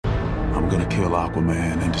gonna kill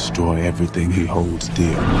Aquaman and destroy everything he holds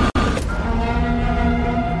dear.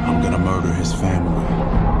 I'm gonna murder his family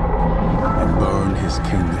and burn his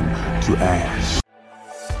kingdom to ash.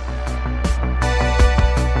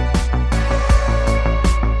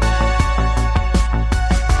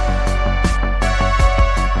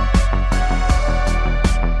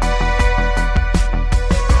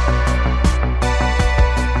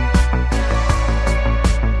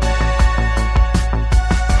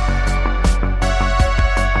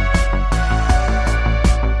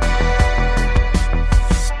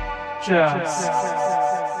 Just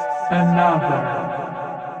another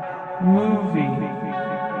movie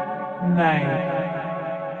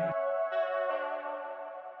night.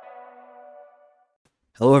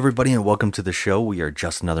 Hello, everybody, and welcome to the show. We are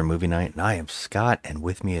Just Another Movie Night, and I am Scott, and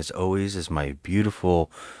with me, as always, is my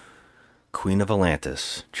beautiful Queen of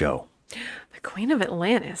Atlantis, Joe. The Queen of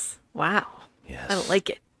Atlantis. Wow. Yes. I like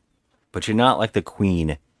it. But you're not like the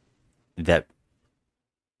queen that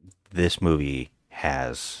this movie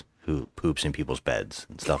has, who poops in people's beds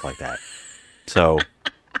and stuff like that. So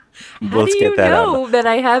let's get that out. How do you know that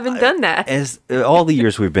I haven't done that? As all the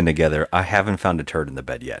years we've been together, I haven't found a turd in the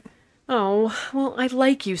bed yet. Oh, well, I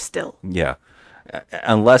like you still. Yeah.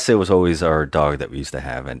 Unless it was always our dog that we used to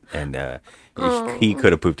have, and he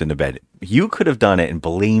could have pooped in the bed. You could have done it and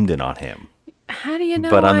blamed it on him. How do you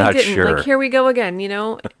know But I'm I not didn't? sure. Like, here we go again, you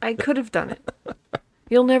know? I could have done it.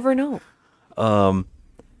 You'll never know.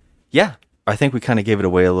 Yeah, I think we kind of gave it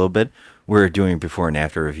away a little bit. We're doing before and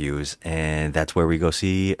after reviews, and that's where we go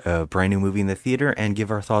see a brand new movie in the theater and give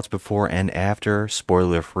our thoughts before and after,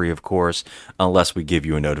 spoiler free, of course, unless we give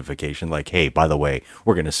you a notification like, hey, by the way,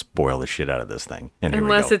 we're going to spoil the shit out of this thing. And here we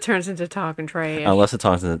Unless go. it turns into talking trash. Unless it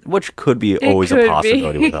turns into, which could be always a could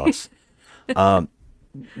possibility be. with us.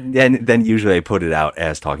 Then usually I put it out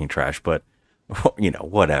as talking trash, but, you know,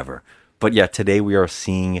 whatever. But yeah, today we are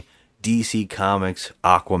seeing DC Comics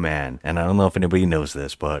Aquaman, and I don't know if anybody knows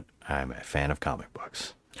this, but I'm a fan of comic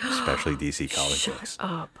books, especially DC comic books. Shut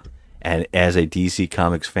up. And as a DC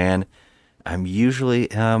Comics fan, I'm usually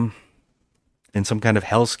in some kind of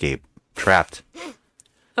hellscape, trapped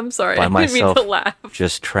I'm sorry. by I didn't mean myself, to laugh.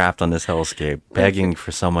 just trapped on this hellscape, begging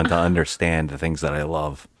for someone to understand the things that I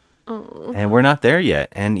love. Oh. And we're not there yet.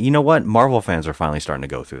 And you know what? Marvel fans are finally starting to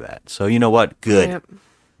go through that. So you know what? Good. Yep.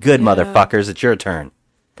 Good, Yeah. motherfuckers. It's your turn.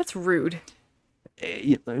 That's rude.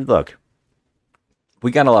 Look, we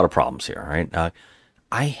got a lot of problems here, right?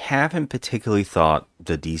 I haven't particularly thought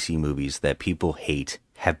the DC movies that people hate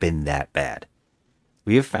have been that bad.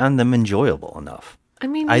 We have found them enjoyable enough. I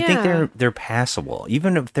mean, I yeah. think they're passable.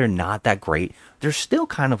 Even if they're not that great, they're still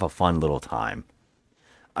kind of a fun little time.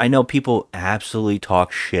 I know people absolutely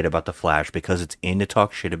talk shit about The Flash because it's in to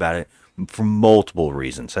talk shit about it for multiple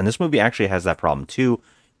reasons. And this movie actually has that problem too.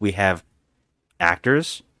 We have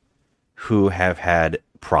actors who have had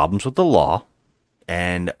problems with the law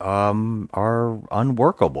and are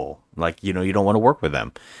unworkable. Like, you know, you don't want to work with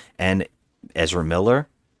them. And Ezra Miller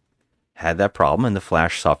had that problem, and The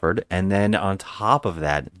Flash suffered. And then on top of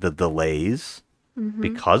that, the delays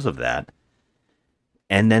because of that.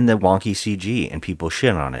 And then the wonky CG, and people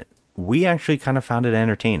shit on it. We actually kind of found it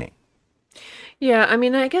entertaining. Yeah, I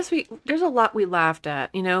mean, I guess there's a lot we laughed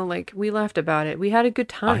at, you know, like we laughed about it. We had a good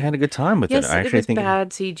time. I had a good time with Yes, it. I actually was think bad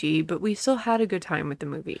CG, but we still had a good time with the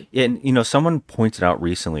movie. Yeah, and you know, someone pointed out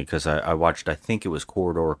recently because I watched. I think it was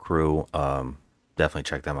Corridor Crew. Definitely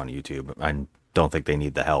check them on YouTube. I don't think they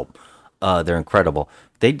need the help. They're incredible.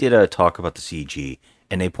 They did a talk about the CG,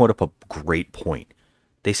 and they point up a great point.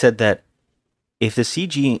 They said that if the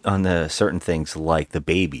CG on the certain things like the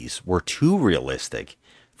babies were too realistic,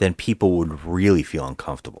 then people would really feel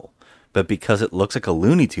uncomfortable. But because it looks like a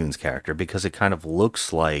Looney Tunes character, because it kind of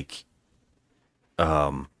looks like,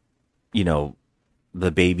 you know, the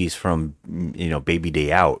babies from, you know, Baby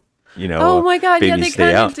Day Out, you know. Oh my God, yeah, Babies they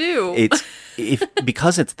Day kind Out. of do. It's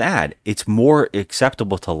because it's that, it's more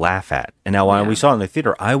acceptable to laugh at. And now when Yeah. we saw it in the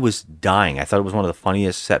theater, I was dying. I thought it was one of the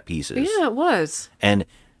funniest set pieces. Yeah, it was. And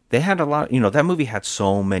they had a lot, you know, that movie had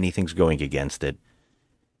so many things going against it.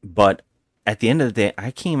 But at the end of the day, I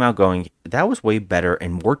came out going, that was way better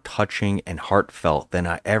and more touching and heartfelt than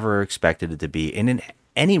I ever expected it to be. And in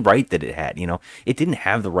any right that it had, you know, it didn't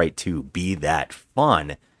have the right to be that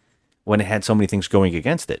fun when it had so many things going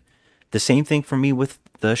against it. The same thing for me with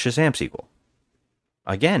the Shazam sequel.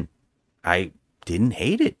 Again, I didn't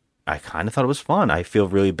hate it. I kind of thought it was fun. I feel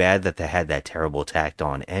really bad that they had that terrible tacked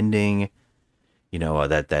on ending. You know,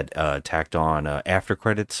 that tacked on after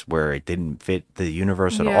credits where it didn't fit the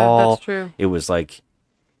universe at all. Yeah, that's true. It was like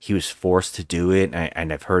he was forced to do it,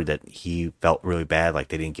 and I've heard that he felt really bad, like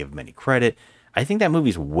they didn't give him any credit. I think that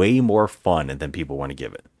movie's way more fun than people want to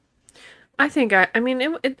give it. I think I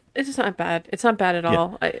mean it's not bad. It's not bad at Yeah.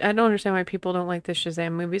 all. I don't understand why people don't like the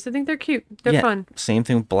Shazam movies. I think they're cute. They're Yeah, fun. same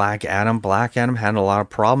thing with Black Adam. Black Adam had a lot of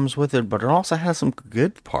problems with it, but it also has some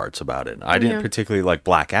good parts about it. I didn't Yeah. particularly like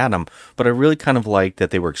Black Adam, but I really kind of liked that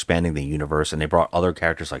they were expanding the universe and they brought other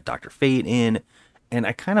characters like Dr. Fate in, and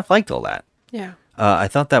I kind of liked all that. Yeah. I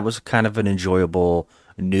thought that was kind of an enjoyable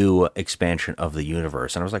new expansion of the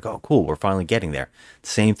universe, and I was like, "Oh, cool, we're finally getting there."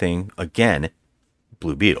 Same thing again,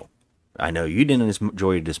 Blue Beetle. I know you didn't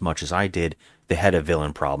enjoy it as much as I did. They had a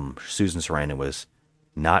villain problem. Susan Sarandon was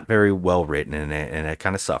not very well written, and it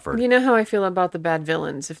kind of suffered. You know how I feel about the bad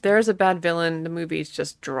villains. If there's a bad villain, the movie's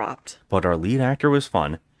just dropped. But our lead actor was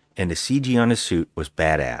fun, and the CG on his suit was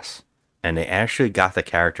badass, and they actually got the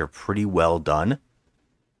character pretty well done.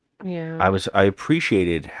 Yeah. I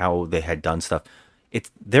appreciated how they had done stuff.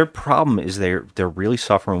 It's their problem is they're really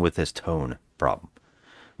suffering with this tone problem.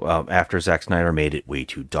 After Zack Snyder made it way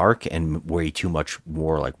too dark and way too much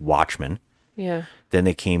more like Watchmen, Yeah. then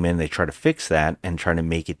they came in, they tried to fix that and try to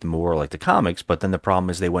make it more like the comics. But then the problem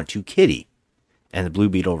is they went too kiddie, and the Blue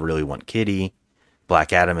Beetle really went kiddie.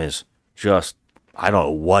 Black Adam is just I don't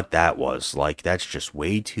know what that was like. That's just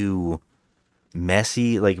way too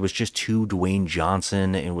messy. Like it was just too Dwayne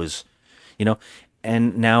Johnson. It was, you know.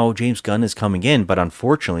 And now James Gunn is coming in, but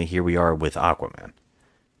unfortunately, here we are with Aquaman.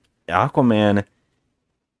 Aquaman.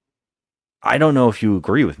 I don't know if you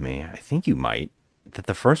agree with me. I think you might. That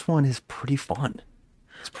the first one is pretty fun.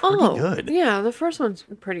 It's pretty good. Yeah, the first one's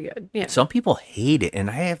pretty good. Yeah. Some people hate it, and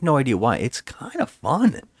I have no idea why. It's kind of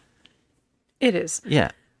fun. It is.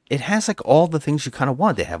 Yeah. It has like all the things you kind of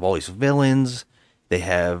want. They have all these villains. They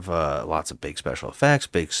have lots of big special effects,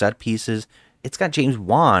 big set pieces. It's got James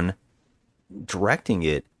Wan directing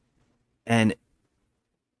it, and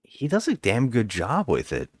he does a damn good job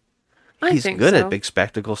with it. I He's think good so. at big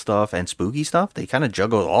spectacle stuff and spooky stuff. They kind of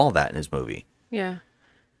juggle all that in his movie. Yeah.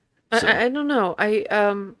 So- I don't know.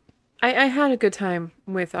 I had a good time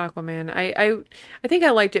with Aquaman. I think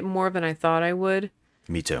I liked it more than I thought I would.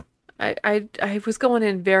 Me too. I was going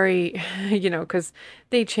in very, because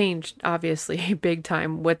they changed obviously big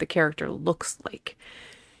time what the character looks like.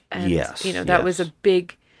 And, Yes, that was a yes.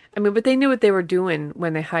 big, I mean, but they knew what they were doing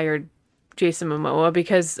when they hired Jason Momoa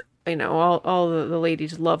because, all the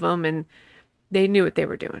ladies love him and they knew what they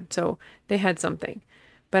were doing. So they had something.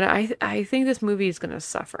 But I think this movie is going to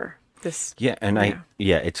suffer. Yeah, and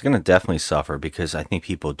it's gonna definitely suffer because I think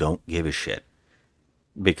people don't give a shit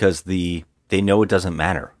because they know it doesn't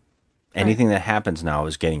matter. Anything that happens now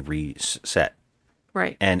is getting reset,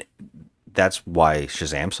 Right. and that's why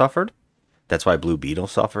Shazam suffered. That's why Blue Beetle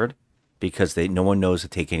suffered because no one knows to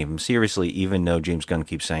take any of them seriously. Even though James Gunn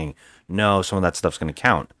keeps saying no, some of that stuff's gonna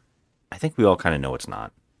count. I think we all kind of know it's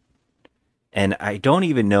not. And I don't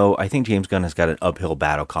even know. I think James Gunn has got an uphill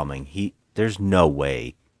battle coming. There's no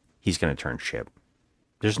way he's going to turn ship.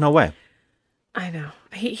 There's no way. I know.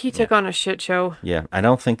 He took on a shit show. Yeah, I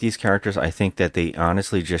don't think these characters. I think that they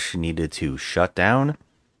honestly just needed to shut down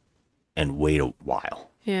and wait a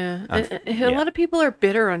while. Yeah. And yeah. a lot of people are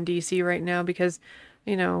bitter on DC right now because,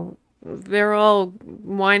 they're all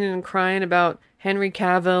whining and crying about Henry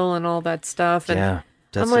Cavill and all that stuff. And Yeah,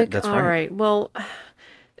 I'm like, that's all right, well,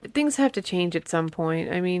 things have to change at some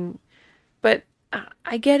point. I mean, but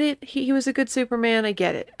I get it. He was a good Superman. I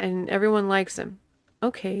get it. And everyone likes him.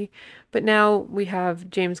 Okay. But now we have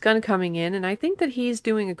James Gunn coming in, and I think that he's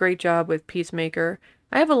doing a great job with Peacemaker.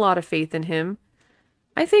 I have a lot of faith in him.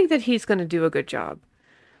 I think that he's going to do a good job.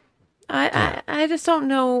 I just don't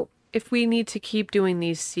know if we need to keep doing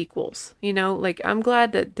these sequels. I'm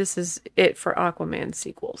glad that this is it for Aquaman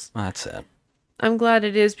sequels. That's it. I'm glad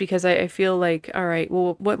it is because I feel like, all right,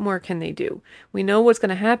 well, what more can they do? We know what's going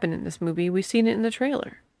to happen in this movie. We've seen it in the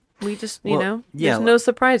trailer. We just, there's no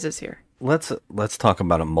surprises here. Let's talk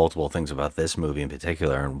about multiple things about this movie in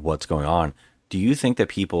particular and what's going on. Do you think that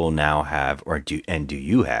people now have, do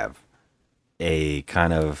you have a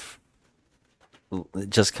kind of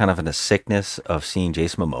a sickness of seeing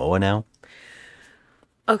Jason Momoa now?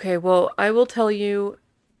 Okay, well, I will tell you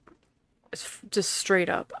just straight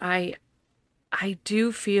up. I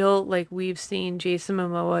do feel like we've seen Jason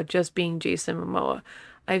Momoa just being Jason Momoa.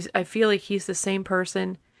 I feel like he's the same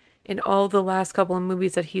person in all the last couple of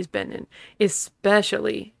movies that he's been in,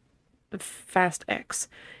 especially Fast X.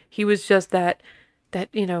 He was just that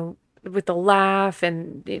with the laugh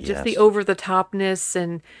and just the Yes. over the topness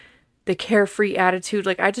and the carefree attitude.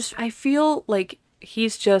 Like I feel like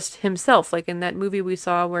he's just himself. Like in that movie we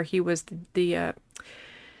saw where he was the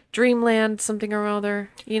Dreamland something or other,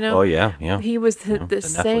 Oh yeah, yeah. He was the The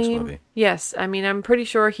Netflix same. movie. Yes, I mean, I'm pretty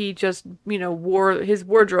sure he just, wore his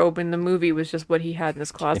wardrobe in the movie was just what he had in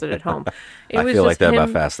his closet at home. It I was feel like just that about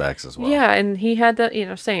him. Fast X as well. Yeah, and he had that,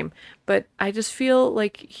 same. But I just feel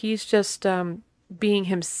like he's just being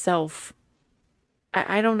himself.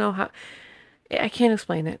 I don't know how. I can't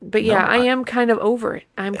explain it. But No, yeah, I am kind of over it.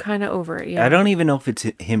 I'm kind of over it. Yeah. I don't even know if it's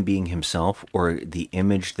him being himself or the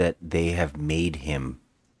image that they have made him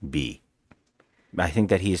be. I think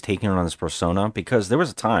that he is taking on this persona because there was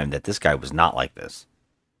a time that this guy was not like this.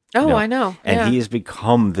 Oh, I know. And Yeah. he has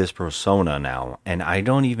become this persona now. And I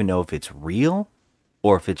don't even know if it's real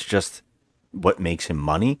or if it's just what makes him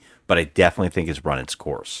money, but I definitely think it's run its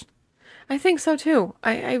course. I think so too.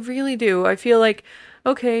 I really do. I feel like,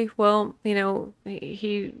 okay, well,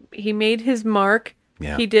 he made his mark.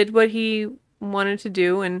 Yeah. He did what he wanted to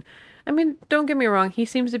do, and I mean, don't get me wrong, he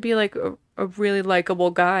seems to be like a really likable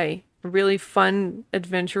guy, a really fun,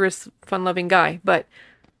 adventurous, fun-loving guy, but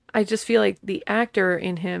I just feel like the actor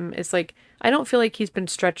in him is like, I don't feel like he's been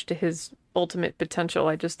stretched to his ultimate potential.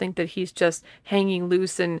 I just think that he's just hanging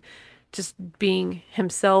loose and just being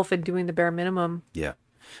himself and doing the bare minimum. Yeah.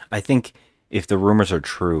 I think if the rumors are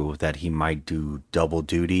true that he might do double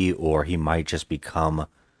duty or he might just become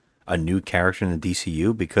a new character in the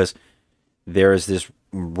DCU because there is this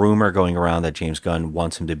rumor going around that James Gunn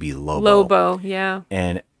wants him to be Lobo. Lobo, yeah.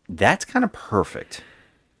 And that's kind of perfect.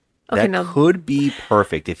 Okay, That now could be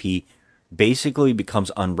perfect if he basically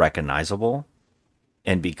becomes unrecognizable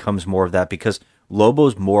and becomes more of that because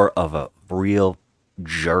Lobo's more of a real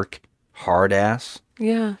jerk, hard ass.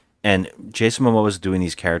 yeah. And Jason Momoa is doing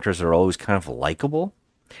these characters that are always kind of likable.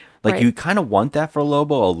 Like Right. you kind of want that for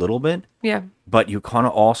Lobo a little bit, Yeah. but you kind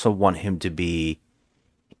of also want him to be.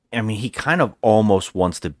 I mean, he kind of almost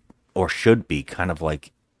wants to, or should be, kind of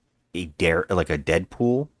like like a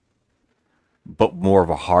Deadpool, but more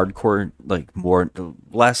of a hardcore, like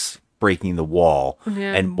less breaking the wall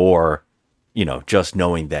Yeah. and more, just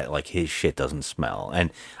knowing that like his shit doesn't smell.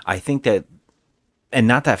 And I think that. And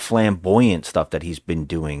not that flamboyant stuff that he's been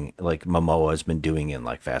doing, like Momoa has been doing in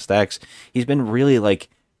like Fast X. He's been really like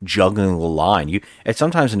juggling the line. And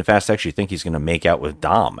sometimes in Fast X, you think he's going to make out with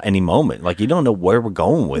Dom any moment. Like you don't know where we're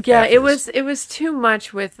going with. Yeah, half it this. was too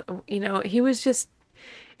much with, he was just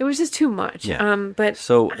it was just too much. Yeah. But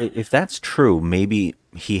So if that's true, maybe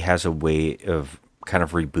he has a way of kind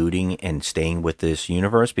of rebooting and staying with this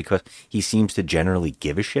universe because he seems to generally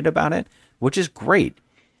give a shit about it, which is great.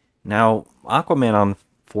 Now, Aquaman,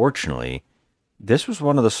 unfortunately, this was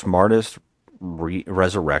one of the smartest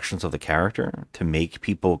resurrections of the character to make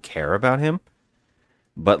people care about him.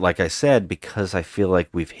 But like I said, because I feel like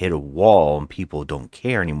we've hit a wall and people don't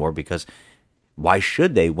care anymore because why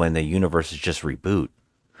should they when the universe is just reboot?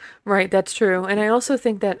 right, that's true. And I also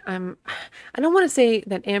think that I don't want to say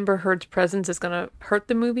that Amber Heard's presence is going to hurt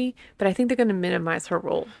the movie, but I think they're going to minimize her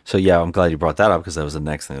role So yeah, I'm glad you brought that up because that was the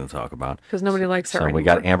next thing to talk about. because nobody likes her So we anymore.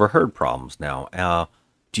 got Amber Heard problems now.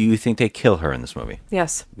 Do you think they kill her in this movie?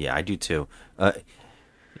 Yes. Yeah, I do too.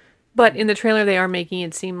 But in the trailer they are making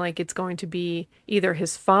it seem like it's going to be either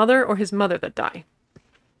his father or his mother that die.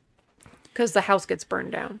 Because the house gets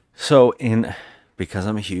burned down. So because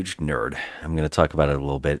I'm a huge nerd, I'm going to talk about it a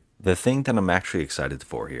little bit. The thing that I'm actually excited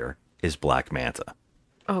for here is Black Manta.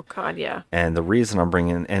 Oh God, yeah. And the reason I'm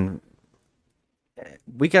bringing, and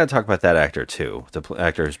we got to talk about that actor too. The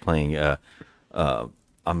actor is playing,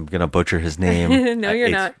 I'm going to butcher his name. No, you're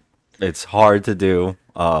not. It's hard to do.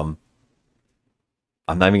 I'm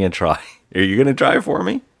not even going to try. Are you going to try for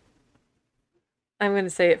me? I'm going to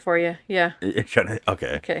say it for you. Yeah. You're gonna,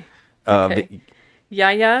 okay. Okay. Okay. Okay.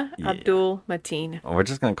 Yahya Yeah. Abdul Mateen. We're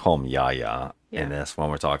just going to call him Yaya Yeah. in this when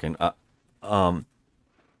we're talking.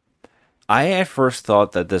 I at first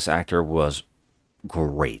thought that this actor was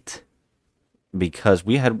great because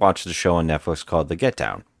we had watched the show on Netflix called The Get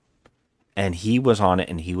Down, and he was on it,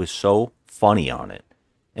 and he was so funny on it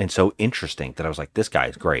and so interesting that I was like, this guy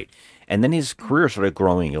is great. And then his career started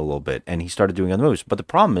growing a little bit, and he started doing other movies. But the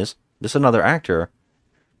problem is, this is another actor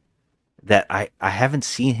that I haven't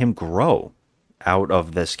seen him grow out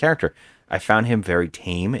of this character. I found him very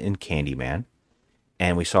tame in Candyman,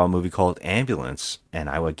 and we saw a movie called Ambulance, and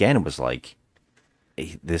I again was like,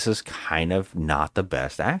 this is kind of not the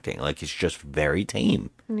best acting. Like, it's just very tame.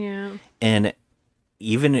 Yeah. And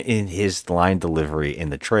even in his line delivery in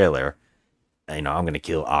the trailer, I'm going to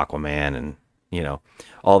kill Aquaman and,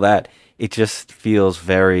 all that, it just feels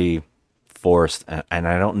very forced. And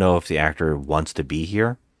I don't know if the actor wants to be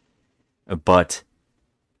here, but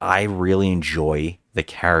I really enjoy the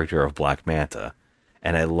character of Black Manta.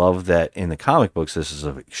 And I love that in the comic books, this is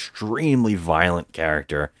an extremely violent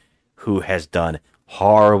character who has done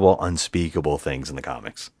horrible, unspeakable things in the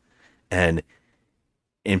comics. And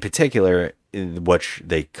in particular, which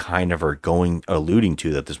they kind of are alluding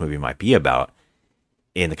to that this movie might be about,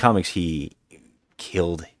 in the comics, he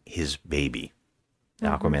killed his baby,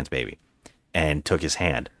 Aquaman's baby, and took his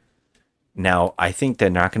hand. Now, I think they're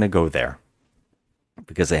not going to go there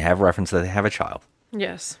because they have reference that they have a child.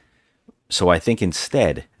 Yes. So I think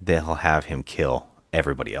instead they'll have him kill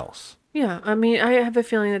everybody else. Yeah, I mean, I have a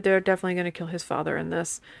feeling that they're definitely going to kill his father in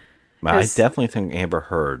this. I definitely think Amber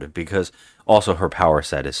Heard, because also her power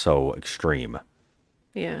set is so extreme.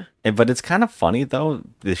 Yeah. But it's kind of funny, though,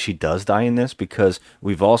 that she does die in this, because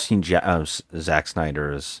we've all seen Zack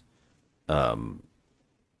Snyder's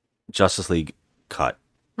Justice League cut.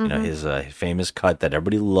 You know, his famous cut that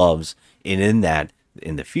everybody loves. And in that,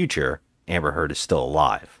 in the future, Amber Heard is still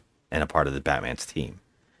alive and a part of the Batman's team.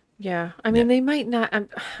 Yeah. I mean, they might not.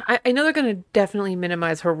 I know they're going to definitely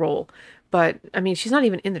minimize her role. But, I mean, she's not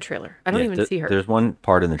even in the trailer. I don't even see her. There's one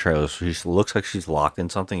part in the trailer, she looks like she's locked in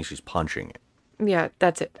something and she's punching it. Yeah,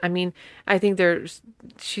 that's it. I mean, I think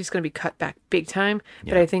she's going to be cut back big time,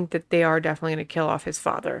 but I think that they are definitely going to kill off his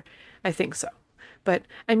father. I think so. But,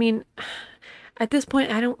 I mean, at this point,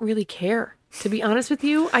 I don't really care. To be honest with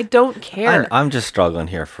you, I don't care. I'm just struggling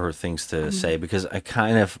here for things to say, because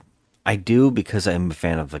I do, because I'm a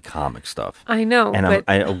fan of the comic stuff. I know, and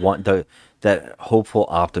I want that hopeful,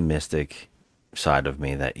 optimistic side of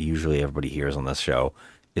me that usually everybody hears on this show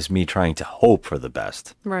is me trying to hope for the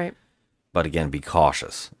best. Right. But again, be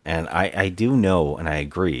cautious. And I do know, and I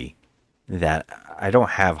agree, that I don't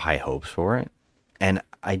have high hopes for it. And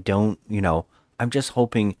I don't, I'm just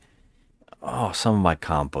hoping, some of my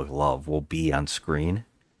comic book love will be on screen.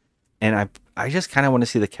 And I just kind of want to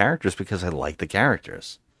see the characters because I like the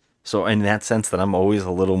characters. So in that sense, that I'm always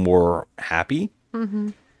a little more happy. Mm-hmm.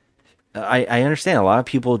 I understand a lot of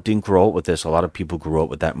people didn't grow up with this. A lot of people grew up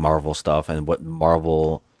with that Marvel stuff and what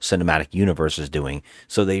Marvel Cinematic Universe is doing.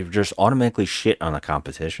 So they just automatically shit on the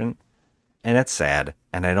competition. And that's sad.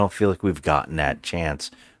 And I don't feel like we've gotten that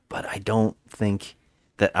chance. But I don't think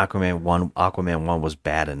that Aquaman 1 was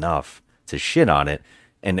bad enough to shit on it.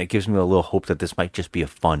 And it gives me a little hope that this might just be a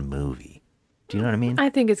fun movie. Do you know what I mean? I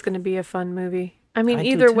think it's going to be a fun movie. I mean,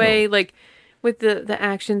 either way, like with the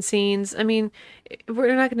action scenes, I mean,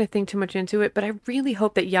 we're not going to think too much into it, but I really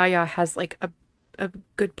hope that Yahya has like a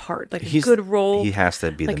good part, like a good role. He has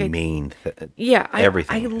to be like the main.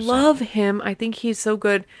 I love him. I think he's so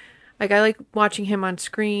good. Like, I like watching him on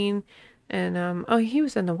screen, and he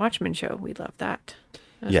was in the Watchmen show. We love that.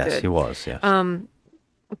 Yes, good. He was. Yes.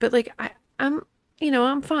 But like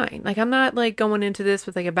I'm fine. Like, I'm not like going into this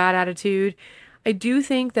with like a bad attitude. I do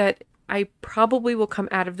think that I probably will come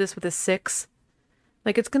out of this with a 6.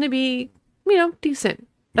 Like, it's going to be, decent.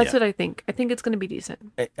 That's what I think. I think it's going to be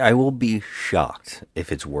decent. I will be shocked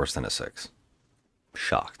if it's worse than a 6.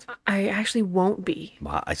 Shocked. I actually won't be.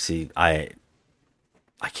 I see. I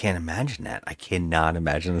can't imagine that. I cannot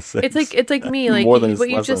imagine a 6. It's like me, like More than what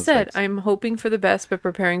you just said. 6. I'm hoping for the best, but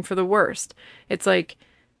preparing for the worst. It's like,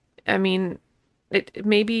 I mean,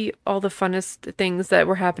 maybe all the funnest things that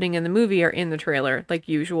were happening in the movie are in the trailer, like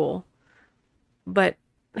usual. But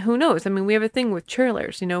who knows? I mean, we have a thing with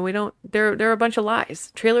trailers. We don't. They're a bunch of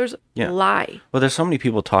lies. Trailers lie. Well, there's so many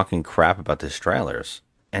people talking crap about these trailers,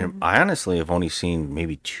 and I honestly have only seen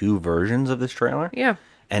maybe 2 versions of this trailer. Yeah.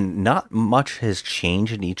 And not much has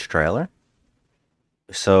changed in each trailer.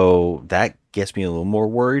 So that gets me a little more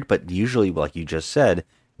worried. But usually, like you just said,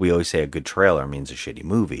 we always say a good trailer means a shitty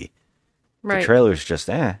movie. Right. The trailer's just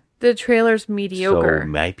The trailer's mediocre. So it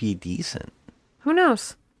might be decent. Who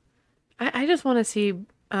knows? I just want to see.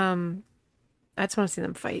 I just want to see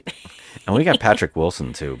them fight. And we got Patrick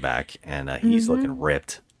Wilson too back, and he's looking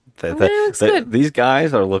ripped. Looks good. These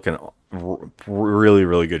guys are looking really,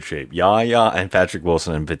 really good shape. Yahya and Patrick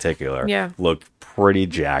Wilson in particular look pretty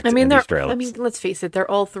jacked. In these trailers. I mean, let's face it; they're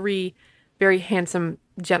all 3 very handsome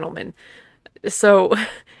gentlemen. So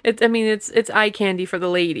it's eye candy for the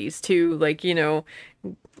ladies too. Like, and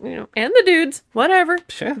the dudes, whatever.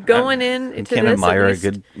 Sure. Going in into can't this, admire a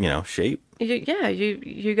good, shape.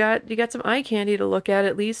 You got some eye candy to look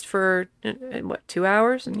at least for what, 2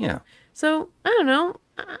 hours? Yeah. So I don't know.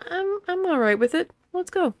 I'm all right with it. Let's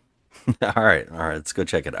go. All right. Let's go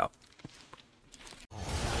check it out.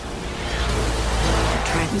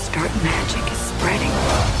 Trying to start magic is spreading.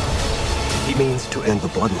 He means to end the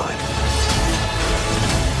bloodline.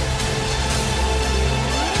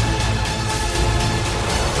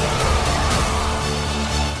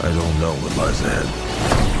 I don't know what lies ahead,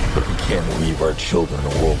 but we can't leave our children in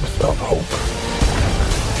a world without hope.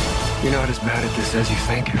 You're not as bad at this as you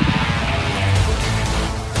think.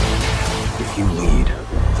 path you lead,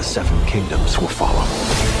 the seven kingdoms will follow.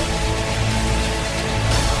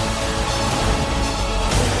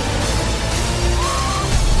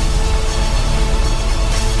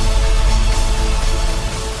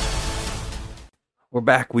 We're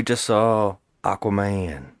back. We just saw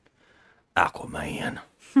Aquaman.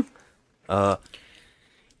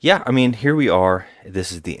 Yeah, I mean, here we are.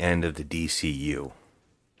 This is the end of the DCU.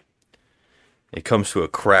 It comes to a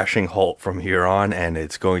crashing halt from here on, and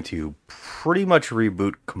it's going to pretty much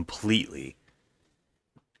reboot completely.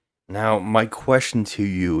 Now, my question to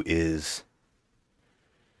you is,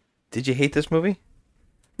 did you hate this movie?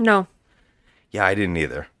 No. Yeah, I didn't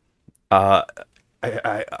either.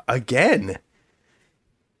 Again,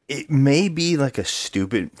 it may be like a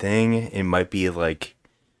stupid thing. It might be like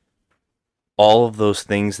all of those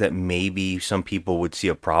things that maybe some people would see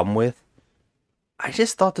a problem with. I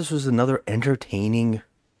just thought this was another entertaining,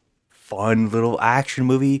 fun little action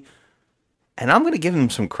movie. And I'm going to give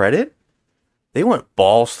them some credit. They went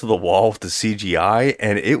balls to the wall with the CGI,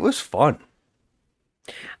 and it was fun.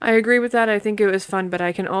 I agree with that. I think it was fun, but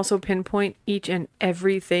I can also pinpoint each and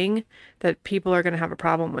everything that people are going to have a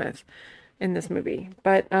problem with in this movie.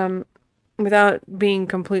 But without being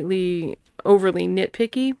completely overly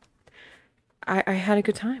nitpicky, I had a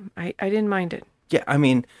good time. I didn't mind it. Yeah, I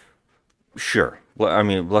mean, sure. Well, I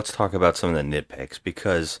mean, let's talk about some of the nitpicks,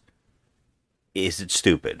 because is it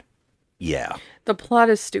stupid? Yeah. The plot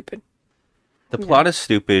is stupid. The plot is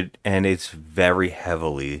stupid, and it's very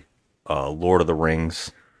heavily Lord of the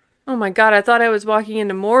Rings. Oh my god, I thought I was walking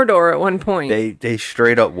into Mordor at one point. They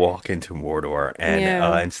straight up walk into Mordor,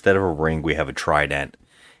 and instead of a ring, we have a trident.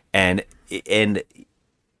 And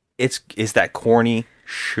is that corny?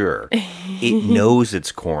 Sure. It knows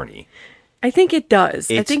it's corny. I think it does.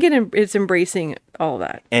 I think it's embracing all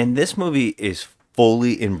that. And this movie is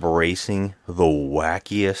fully embracing the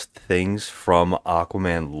wackiest things from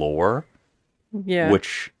Aquaman lore. Yeah.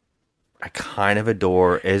 Which I kind of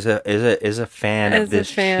adore. As a fan of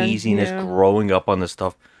this cheesiness growing up on this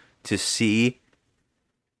stuff, to see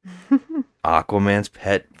Aquaman's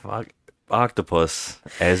pet octopus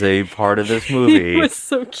as a part of this movie. It was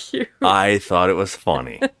so cute. I thought it was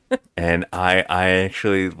funny. And I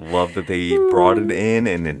actually love that they brought it in,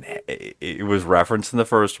 and then it was referenced in the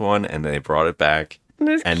first one, and then they brought it back.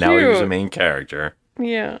 And now he was the main character.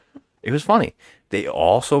 Yeah. It was funny. They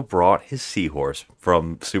also brought his seahorse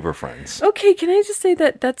from Super Friends. Okay, can I just say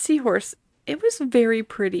that seahorse, it was very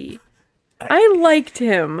pretty. I liked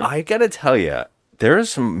him. I gotta tell you, there is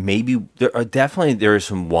some there is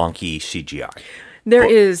some wonky CGI. There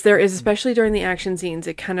is, especially during the action scenes.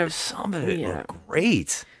 It kind of some of it looked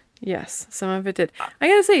great. Yes, some of it did. I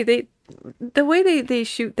gotta say, the way they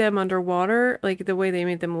shoot them underwater, like the way they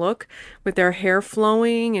made them look with their hair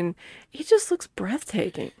flowing, and it just looks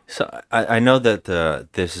breathtaking. So I know that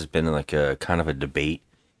this has been like a kind of a debate.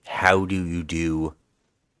 How do you do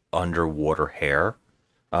underwater hair?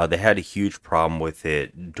 They had a huge problem with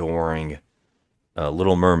it during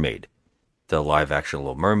Little Mermaid, the live action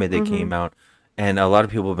Little Mermaid that came out. And a lot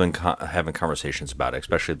of people have been having conversations about it,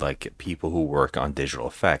 especially like people who work on digital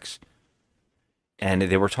effects. And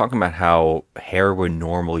they were talking about how hair would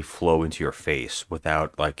normally flow into your face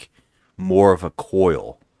without like more of a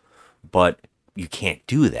coil. But you can't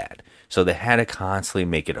do that. So they had to constantly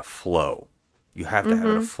make it a flow. You have to have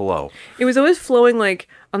it a flow. It was always flowing like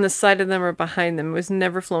on the side of them or behind them. It was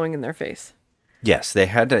never flowing in their face. Yes, they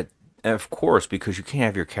had to, of course, because you can't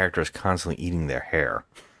have your characters constantly eating their hair.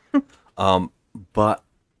 But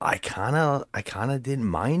I kind of didn't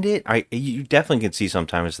mind it. You definitely can see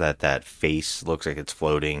sometimes that face looks like it's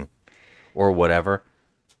floating or whatever.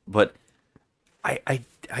 But I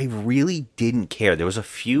really didn't care. There was a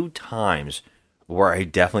few times where I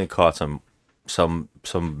definitely caught some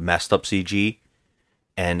messed up CG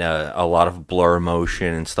and a lot of blur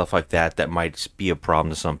motion and stuff like that might be a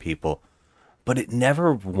problem to some people. But it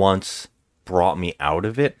never once brought me out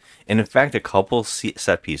of it. And in fact, a couple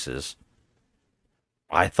set pieces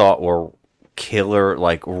I thought were killer,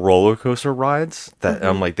 like roller coaster rides that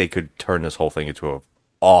I'm like, they could turn this whole thing into an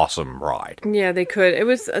awesome ride. Yeah, they could.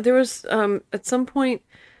 There was at some point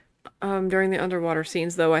during the underwater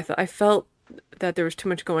scenes, though, I felt that there was too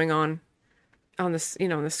much going on this,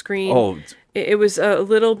 on the screen. Oh, it was a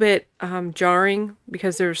little bit jarring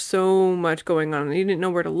because there's so much going on and you didn't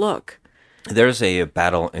know where to look. There's a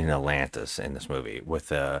battle in Atlantis in this movie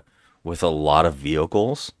with a lot of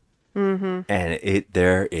vehicles. And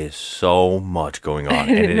there is so much going on,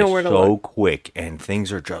 and it is so quick, and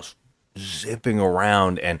things are just zipping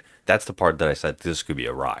around, and that's the part that I said, this could be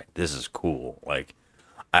a ride. This is cool. Like,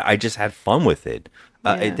 I just had fun with it.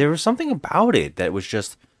 There was something about it that was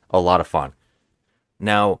just a lot of fun.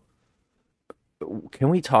 Now, can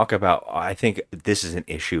we talk about, I think this is an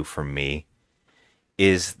issue for me,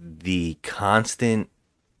 is the constant,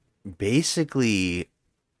 basically,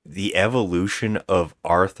 the evolution of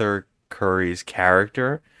Arthur Curry's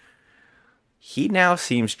character. He now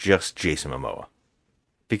seems just Jason Momoa.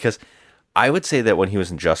 Because I would say that when he was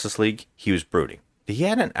in Justice League, he was brooding. He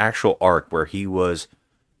had an actual arc where he was,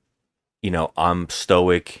 I'm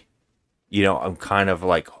stoic, I'm kind of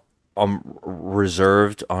like, I'm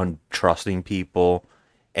reserved on trusting people.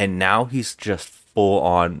 And now he's just full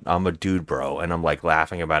on, I'm a dude, bro. And I'm like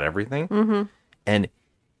laughing about everything. Mm-hmm. And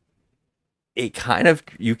it kind of,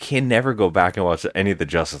 you can never go back and watch any of the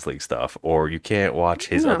Justice League stuff, or you can't watch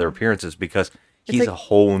his other appearances because he's a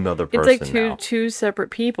whole nother person. It's like two separate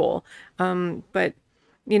people. But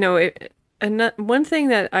one thing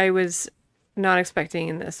that I was not expecting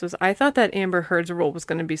in this was I thought that Amber Heard's role was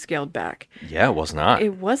going to be scaled back. Yeah, it was not.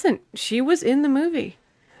 It wasn't. She was in the movie.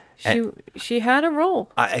 She had a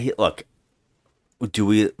role. Look, do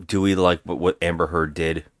we like what Amber Heard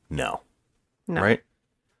did? No. Right?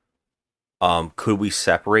 Could we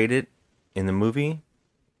separate it in the movie?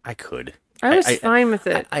 I could. I was fine with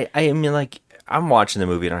it. I mean, like, I'm watching the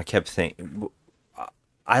movie and I kept thinking,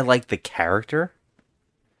 I like the character.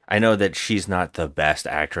 I know that she's not the best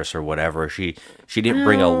actress or whatever. She didn't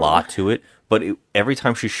bring a lot to it, but every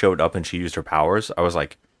time she showed up and she used her powers, I was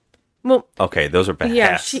like, well, okay, those are badass.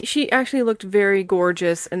 Yeah, she actually looked very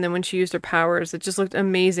gorgeous, and then when she used her powers, it just looked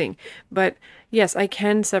amazing. But yes, I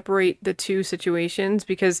can separate the two situations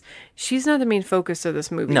because she's not the main focus of this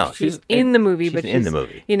movie. No, she's in the movie, but in the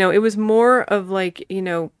movie. It was more of like,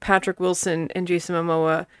 Patrick Wilson and Jason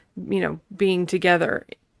Momoa, being together,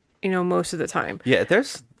 most of the time. Yeah,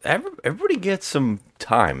 everybody gets some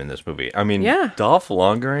time in this movie. I mean, yeah. Dolph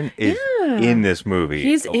Lundgren is in this movie.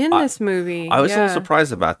 He's in this movie. I was a little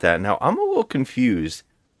surprised about that. Now, I'm a little confused.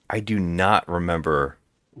 I do not remember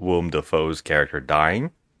Willem Dafoe's character dying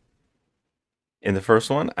in the first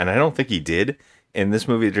one, and I don't think he did. In this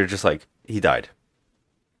movie, they're just like, he died.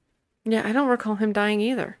 Yeah, I don't recall him dying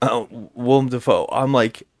either. Oh, Willem Dafoe. I'm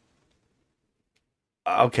like,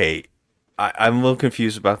 okay, I'm a little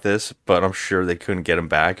confused about this, but I'm sure they couldn't get him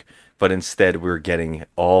back. But instead, we're getting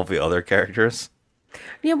all the other characters.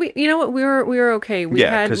 Yeah, we were okay.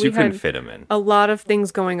 Because you couldn't fit him in. A lot of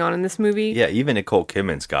things going on in this movie. Yeah, even Nicole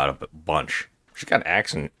Kidman's got a bunch. She's got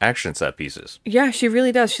action set pieces. Yeah, she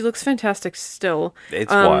really does. She looks fantastic still.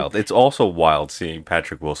 It's wild. It's also wild seeing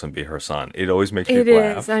Patrick Wilson be her son. It always makes me laugh.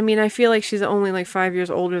 It is. I mean, I feel like she's only like 5 years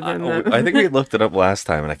older than them. I think we looked it up last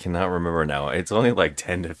time, and I cannot remember now. It's only like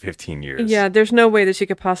 10 to 15 years. Yeah, there's no way that she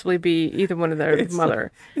could possibly be either one of their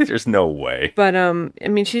mother. There's no way. But, I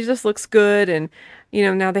mean, she just looks good, and,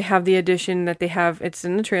 now they have the addition that they have, it's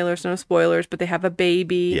in the trailer, so no spoilers, but they have a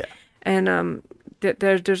baby. Yeah. And,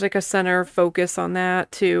 there's like a center focus on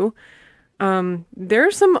that too.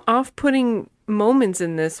 There's some off-putting moments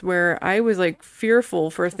in this where I was like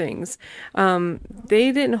fearful for things.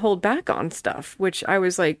 They didn't hold back on stuff, which I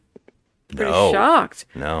was like pretty shocked.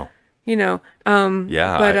 No. Yeah,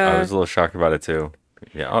 but, I was a little shocked about it too.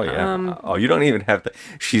 Yeah. Oh yeah. You don't even have to.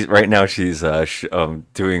 She's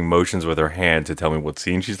doing motions with her hand to tell me what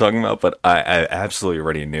scene she's talking about. But I absolutely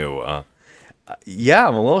already knew. Yeah,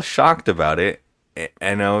 I'm a little shocked about it.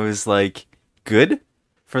 And I was like, good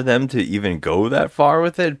for them to even go that far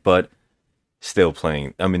with it, but still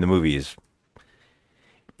playing. I mean, the movie is.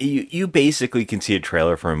 You basically can see a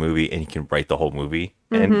trailer for a movie and you can write the whole movie,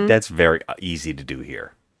 and that's very easy to do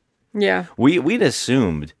here. Yeah, we'd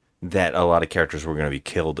assumed that a lot of characters were going to be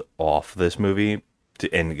killed off this movie,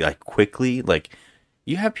 and like quickly, like.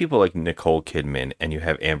 You have people like Nicole Kidman and you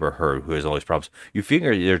have Amber Heard, who has all these problems. You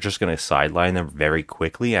figure they're just going to sideline them very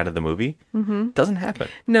quickly out of the movie. Mm-hmm. Doesn't happen.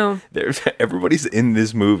 No. Everybody's in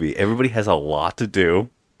this movie. Everybody has a lot to do.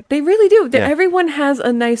 They really do. Yeah. Everyone has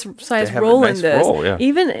a nice size role in this. Yeah.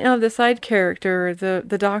 Even the side character,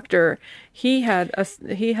 the doctor, he had a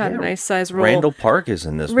nice size role. Randall Park is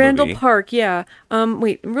in this movie. Randall Park, yeah.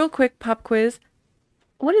 Wait, real quick pop quiz.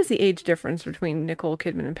 What is the age difference between Nicole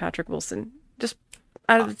Kidman and Patrick Wilson? Just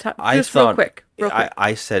out of the top, real quick.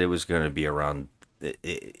 I said it was going to be around.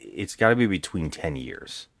 It's got to be between 10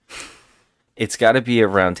 years. It's got to be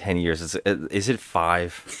around 10 years. Is it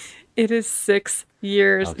 5? It is 6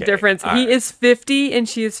 years difference. He is 50 and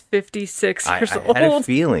she is 56 years old. I had a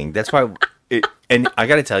feeling. That's why. And I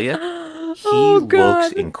got to tell you, he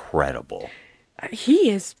looks incredible. He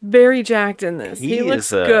is very jacked in this. He looks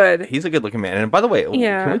good. He's a good-looking man. And by the way,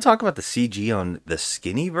 can we talk about the CG on the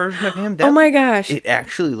skinny version of him? Oh my gosh. It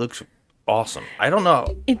actually looks awesome. I don't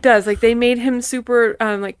know. It does. Like, they made him super,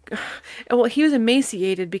 well, he was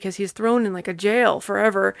emaciated because he's thrown in like a jail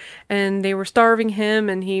forever, and they were starving him,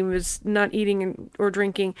 and he was not eating or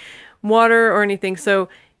drinking water or anything. So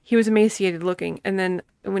he was emaciated looking. And then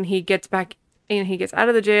when he gets back, and he gets out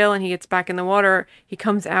of the jail and he gets back in the water, he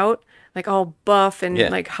comes out like all buff and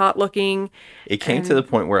like hot looking. It came to the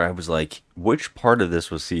point where I was like, which part of this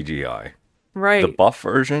was CGI? Right. The buff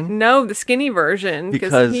version? No, the skinny version.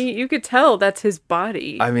 Because you could tell that's his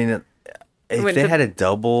body. I mean, if they had a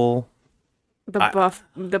double... The buff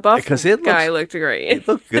guy looked great. It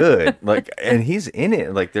looked good. Like, and he's in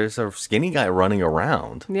it. Like, there's a skinny guy running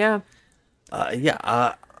around. Yeah.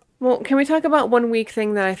 Well, can we talk about one weak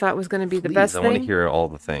thing that I thought was going to be the best thing? I want to hear all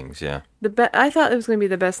the things, yeah. I thought it was going to be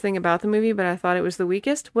the best thing about the movie, but I thought it was the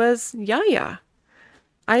weakest, was Yaya.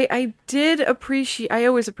 I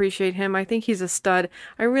always appreciate him. I think he's a stud.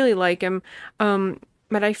 I really like him.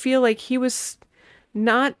 But I feel like he was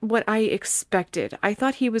not what I expected. I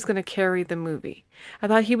thought he was going to carry the movie. I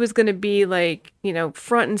thought he was going to be like,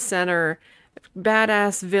 front and center,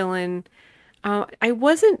 badass villain. I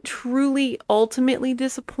wasn't truly ultimately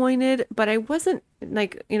disappointed, but I wasn't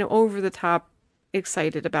over the top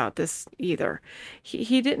excited about this either.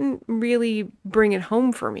 He didn't really bring it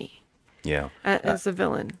home for me. Yeah. As a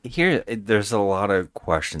villain. There's a lot of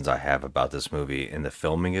questions I have about this movie and the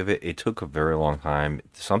filming of it. It took a very long time.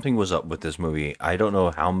 Something was up with this movie. I don't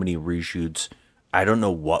know how many reshoots. I don't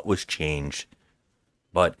know what was changed.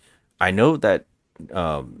 But I know that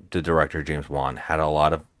the director, James Wan, had a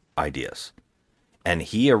lot of ideas. And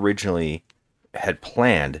he originally had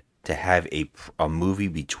planned to have a movie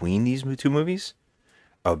between these two movies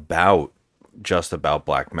about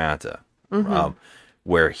Black Manta. Mm-hmm.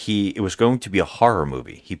 Where it was going to be a horror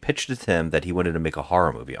movie. He pitched it to them that he wanted to make a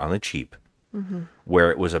horror movie on the cheap, mm-hmm. where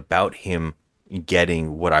it was about him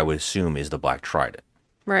getting what I would assume is the Black Trident.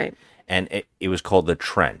 Right. And it was called The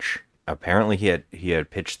Trench. Apparently he had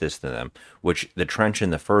pitched this to them, which the trench in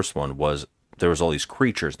the first one was, there was all these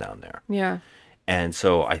creatures down there. Yeah. And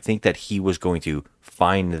so I think that he was going to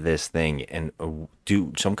find this thing and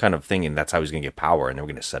do some kind of thing, and that's how he was going to get power, and they were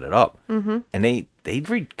going to set it up. Mm-hmm. And they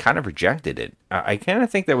kind of rejected it. I kind of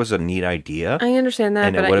think that was a neat idea. I understand that,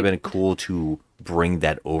 and it would have been cool to bring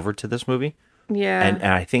that over to this movie. Yeah. And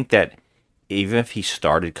I think that even if he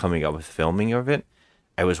started coming up with filming of it,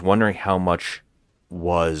 I was wondering how much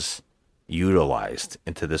was utilized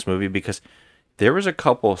into this movie, because there was a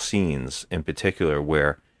couple scenes in particular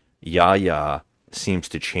where Yaya seems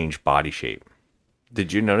to change body shape.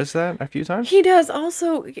 Did you notice that a few times? He does.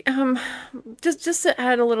 Also, just to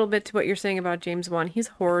add a little bit to what you're saying about James Wan, he's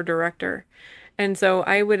a horror director. And so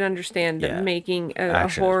I would understand that making a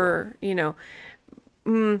horror, I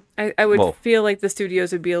would feel like the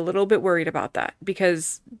studios would be a little bit worried about that,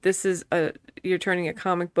 because this is you're turning a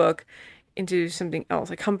comic book into something else,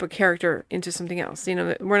 a comic book character into something else.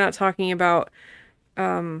 We're not talking about,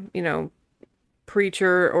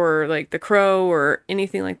 Preacher or like The Crow or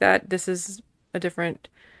anything like that. This is a different,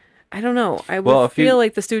 I don't know. I would feel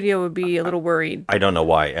like the studio would be a little worried. I don't know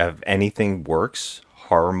why. If anything works,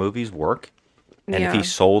 horror movies work. And if he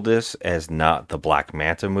sold this as not the Black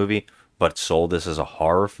Manta movie, but sold this as a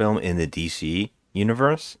horror film in the DC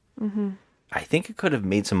universe, mm-hmm. I think it could have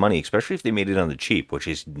made some money, especially if they made it on the cheap, which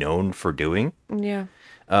he's known for doing. Yeah.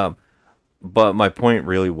 But my point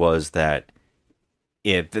really was that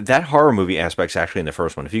that horror movie aspect's actually in the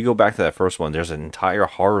first one. If you go back to that first one, there's an entire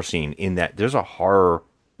horror scene in that. There's a horror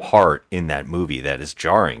part in that movie that is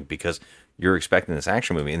jarring, because you're expecting this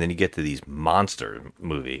action movie, and then you get to these monster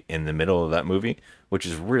movie in the middle of that movie, which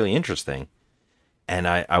is really interesting. And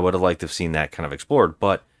I would have liked to have seen that kind of explored.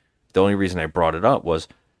 But the only reason I brought it up was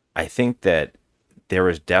I think that there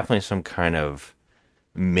is definitely some kind of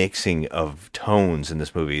mixing of tones in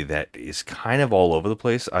this movie that is kind of all over the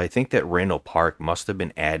place. I think that Randall Park must have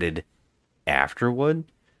been added afterward,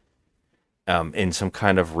 in some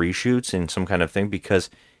kind of reshoots and some kind of thing, because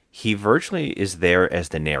he virtually is there as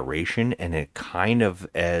the narration and it kind of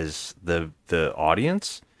as the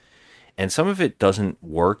audience, and some of it doesn't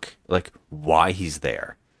work, like why he's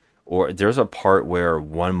there. Or there's a part where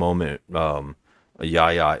one moment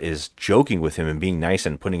Yaya is joking with him and being nice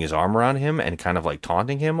and putting his arm around him and kind of like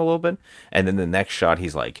taunting him a little bit. And then the next shot,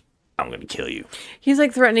 he's like, I'm going to kill you. He's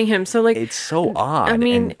like threatening him. So like, it's so odd. I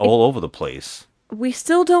mean, and all over the place. We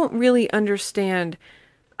still don't really understand.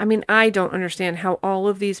 I mean, I don't understand how all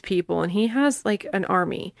of these people, and he has like an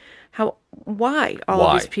army, why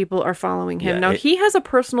of these people are following him. Now, he has a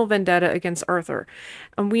personal vendetta against Arthur.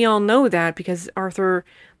 And we all know that because Arthur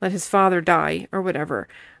let his father die or whatever.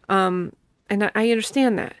 And I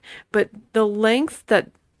understand that. But the length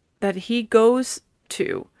that that he goes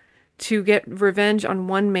to get revenge on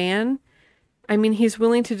one man. I mean, he's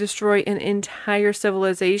willing to destroy an entire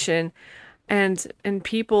civilization and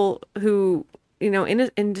people who,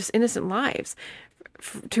 in just innocent lives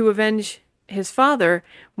to avenge his father,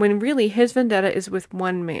 when really his vendetta is with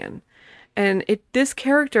one man. And this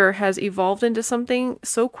character has evolved into something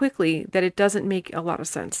so quickly that it doesn't make a lot of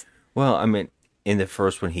sense. Well, I mean, in the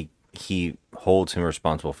first one, he holds him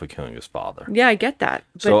responsible for killing his father. Yeah, I get that.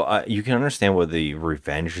 But, So you can understand why the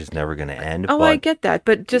revenge is never going to end. oh, but, I get that.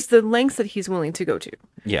 But just the lengths that he's willing to go to.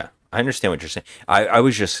 Yeah, I understand what you're saying. I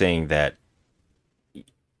was just saying that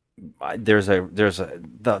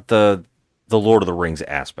the Lord of the Rings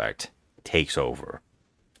aspect takes over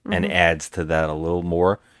and adds to that a little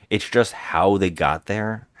more. It's just how they got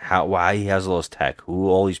there, why he has all this tech, who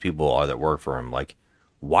all these people are that work for him, like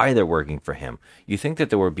why they're working for him. You think that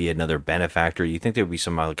there would be another benefactor. You think there would be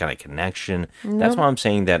some other kind of connection. No. That's why I'm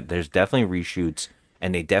saying that there's definitely reshoots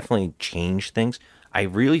and they definitely change things. I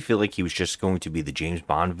really feel like he was just going to be the James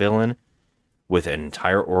Bond villain with an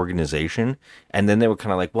entire organization. And then they were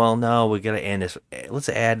kind of like, well, no, we got to end this. Let's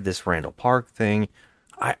add this Randall Park thing.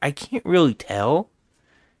 I can't really tell,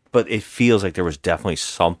 but it feels like there was definitely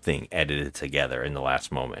something edited together in the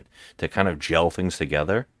last moment to kind of gel things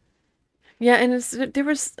together. Yeah, and there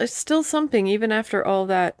was still something, even after all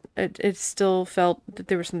that, it still felt that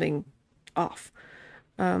there was something off,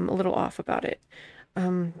 a little off about it.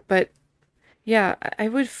 But yeah, I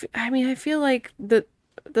feel like the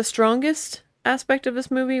strongest aspect of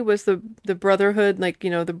this movie was the brotherhood, like,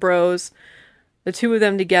 the bros, the two of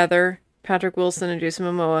them together, Patrick Wilson and Jason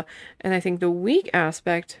Momoa. And I think the weak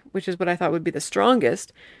aspect, which is what I thought would be the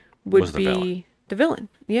strongest, would be the villain.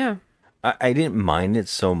 Yeah. I didn't mind it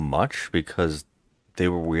so much because they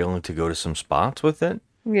were willing to go to some spots with it.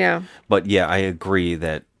 Yeah. But yeah, I agree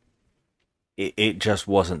that it just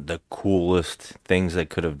wasn't the coolest things they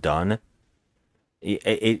could have done.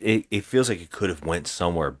 It feels like it could have went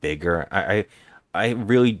somewhere bigger. I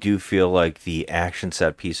really do feel like the action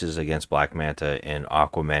set pieces against Black Manta and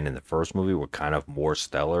Aquaman in the first movie were kind of more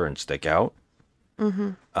stellar and stick out.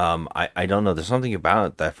 Mm-hmm. I don't know. There's something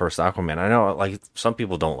about that first Aquaman. I know, like, some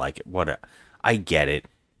people don't like it. I get it.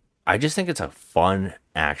 I just think it's a fun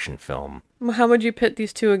action film. How would you pit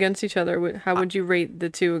these two against each other? How would you rate the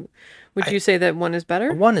two? Would you say that one is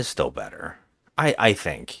better? One is still better. I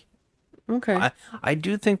think. Okay. I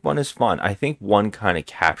do think one is fun. I think one kind of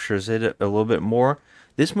captures it a little bit more.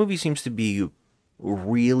 This movie seems to be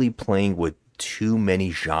really playing with too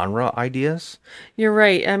many genre ideas. You're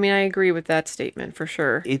right. I mean, I agree with that statement for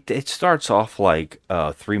sure. It starts off like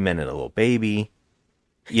 3 Men and a Little Baby.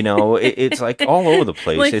 It's like all over the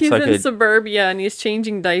place. Like it's he's like in suburbia and he's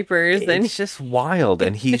changing diapers. And it's just wild,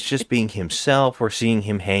 and he's just being himself. We're seeing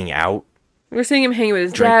him hang out. We're seeing him hanging with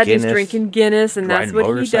his dad. He's drinking Guinness, and that's what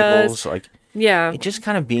he does. Like, yeah, it's just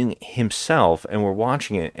kind of being himself, and we're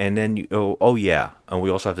watching it, and then oh yeah, and we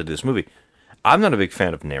also have to do this movie. I'm not a big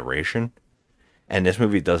fan of narration, and this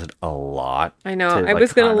movie does it a lot. I know. I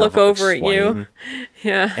was gonna look over at you.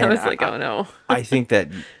 Yeah, I was like, oh no. I think that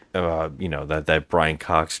that Brian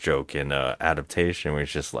Cox joke in Adaptation, where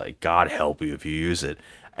it's just like, God help you if you use it.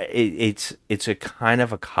 It's a kind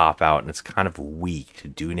of a cop out, and it's kind of weak to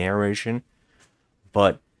do narration.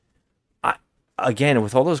 But again,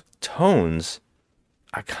 with all those tones,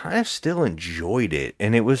 I kind of still enjoyed it.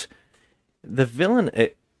 And it was the villain,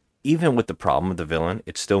 even with the problem with the villain,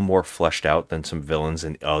 it's still more fleshed out than some villains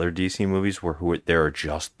in other DC movies where they're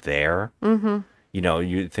just there. Mm-hmm.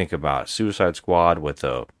 You think about Suicide Squad with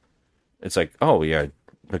it's like, oh yeah,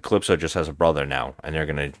 Eclipso just has a brother now, and they're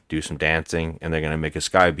gonna do some dancing, and they're gonna make a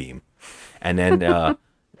sky beam, and then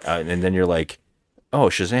and then you're like, oh,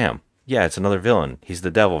 Shazam. Yeah, it's another villain. He's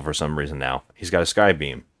the devil for some reason now. He's got a sky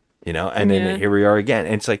beam, and then here we are again.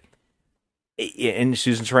 And it's like, and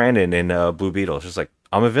Susan Sarandon in Blue Beetle, it's just like,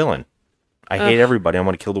 I'm a villain. I hate everybody. I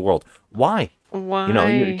want to kill the world. Why? Why?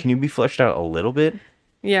 Can you be fleshed out a little bit?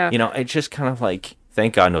 Yeah. It's just kind of like,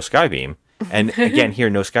 thank God, no sky beam. And again, here,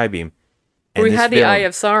 no sky beam. And we had the Eye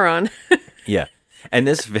of Sauron. Yeah. And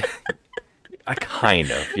this I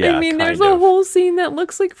kind of, yeah. I mean, there's a whole scene that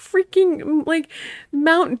looks like freaking like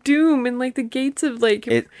Mount Doom and like the gates of like.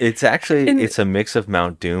 It's actually it's a mix of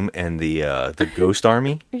Mount Doom and the Ghost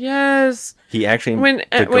Army. Yes. He actually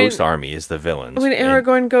the Ghost Army is the villains. When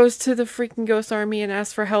Aragorn goes to the freaking Ghost Army and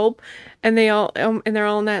asks for help, and they're all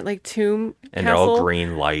in that like tomb and castle. they're all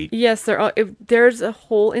green light. Yes, they're all. There's a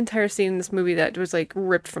whole entire scene in this movie that was like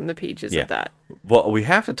ripped from the pages of that. Well, we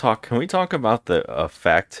have to talk. Can we talk about the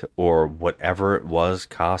effect or whatever it was,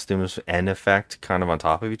 costumes and effect, kind of on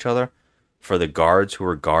top of each other, for the guards who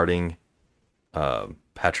were guarding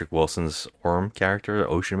Patrick Wilson's Orm character,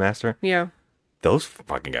 Ocean Master. Yeah, Those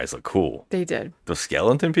fucking guys look cool. they did. The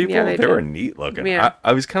skeleton people, Yeah, they they were did. neat looking. Yeah.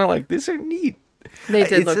 I was kind of like, these are neat. They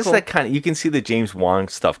did It's look just cool. that kind of, you can see the James Wan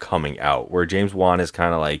stuff coming out, where James Wan is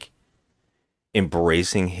kind of like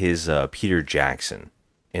embracing his Peter Jackson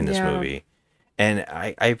in this Yeah. movie. And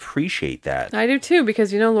I appreciate that. I do too,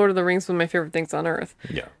 because Lord of the Rings was one of my favorite things on earth.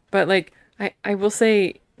 Yeah. But like, I will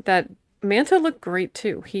say that Manta looked great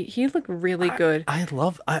too. He looked really good. I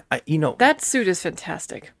love, That suit is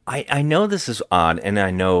fantastic. I know this is odd, and I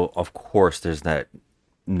know, of course, there's that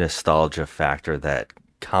nostalgia factor, that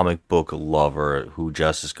comic book lover who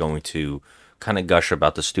just is going to kind of gush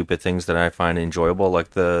about the stupid things that I find enjoyable,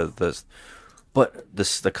 like the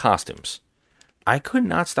costumes. I could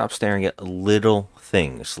not stop staring at little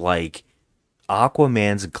things like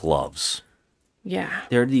Aquaman's gloves. Yeah.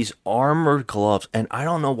 They're these armored gloves, and I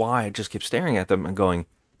don't know why. I just keep staring at them and going,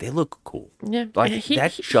 they look cool. Yeah. Like, He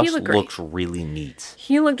just looked great. looks really neat.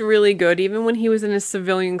 He looked really good, even when he was in his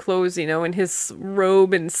civilian clothes, in his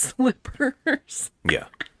robe and slippers. Yeah.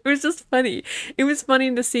 It was just funny. It was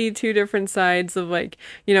funny to see two different sides of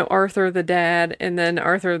Arthur the dad and then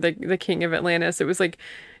Arthur the king of Atlantis. It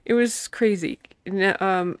was crazy.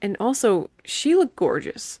 And also she looked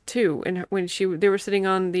gorgeous too. And when they were sitting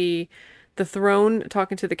on the throne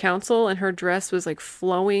talking to the council, and her dress was like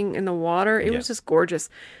flowing in the water. It was just gorgeous.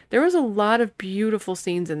 There was a lot of beautiful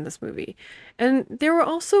scenes in this movie. And there were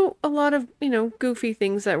also a lot of, goofy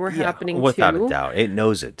things that were happening without too. a doubt. It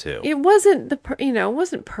knows it too. It wasn't it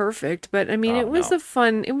wasn't perfect, but I mean, Oh, it was no.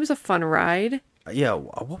 it was a fun ride. Yeah,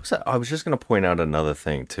 what was that? I was just gonna point out another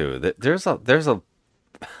thing too. There's a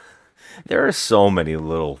there are so many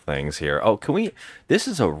little things here. Oh, can we? This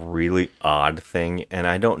is a really odd thing, and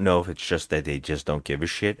I don't know if it's just that they just don't give a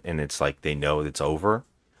shit, and it's like they know it's over.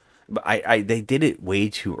 But they did it way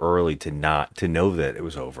too early to know that it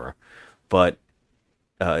was over. But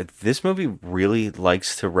this movie really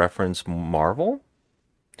likes to reference Marvel,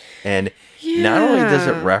 and not only does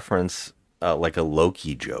it Yeah. reference like a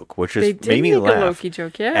Loki joke, which They is did made me make laugh. a Loki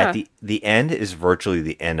joke, yeah. At the end is virtually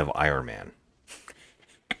the end of Iron Man,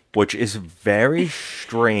 which is very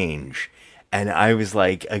strange. And I was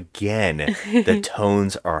like, again, the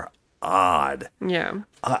tones are odd. Yeah.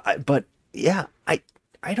 But yeah,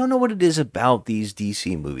 I don't know what it is about these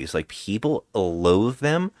DC movies. Like, people loathe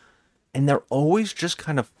them, and they're always just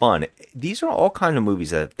kind of fun. These are all kind of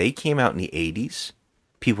movies that if they came out in the 80s,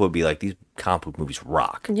 people would be like, these comic book movies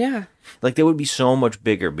rock. Yeah. Like, they would be so much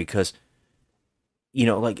bigger because,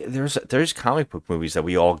 like, there's comic book movies that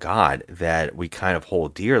we all got that we kind of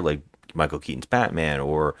hold dear, like Michael Keaton's Batman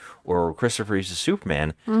or Christopher Reeve's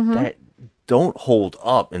Superman, that don't hold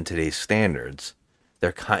up in today's standards.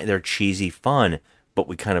 They're cheesy fun, but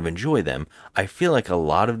we kind of enjoy them. I feel like a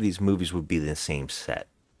lot of these movies would be the same set.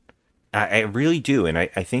 I really do, and I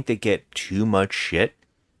think they get too much shit,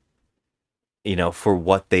 for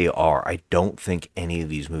what they are. I don't think any of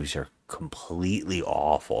these movies are completely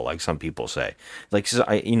awful, like some people say. Like,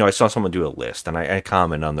 I saw someone do a list, and I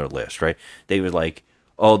comment on their list, right? They was like,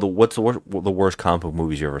 "Oh, what's the worst comic book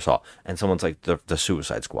movies you ever saw?" And someone's like, "The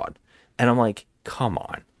Suicide Squad," and I'm like, "Come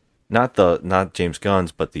on." Not James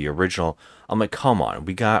Gunn's, but the original. I'm like, come on.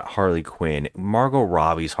 We got Harley Quinn. Margot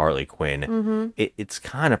Robbie's Harley Quinn. It's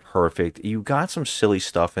kind of perfect. You got some silly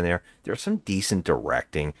stuff in there. There's some decent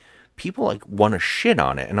directing. People like want to shit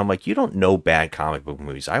on it, and I'm like, you don't know bad comic book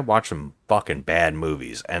movies. I watch some fucking bad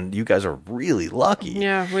movies, and you guys are really lucky.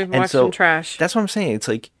 Yeah, we've And watched so, some trash. That's what I'm saying. It's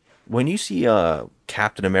like when you see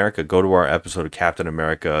Captain America, go to our episode of Captain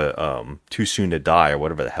America, Too Soon to Die, or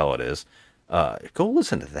whatever the hell it is. Go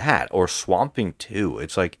listen to that, or Swamp Thing 2.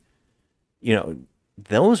 It's like,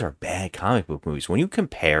 those are bad comic book movies. When you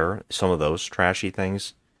compare some of those trashy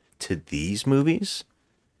things to these movies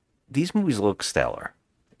look stellar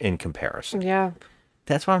in comparison. Yeah.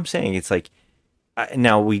 That's what I'm saying. It's like,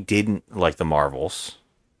 now we didn't like the Marvels,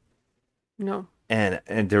 No. and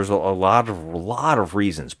there's a lot of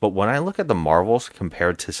reasons. But when I look at the Marvels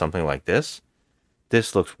compared to something like this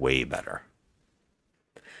looks way better.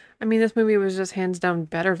 I mean, this movie was just hands down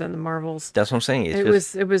better than the Marvels. That's what I'm saying.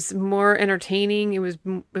 It was more entertaining. It was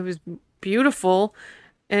beautiful,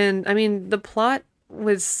 and I mean the plot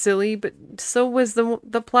was silly, but so was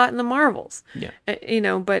the plot in the Marvels. Yeah.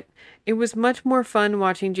 But it was much more fun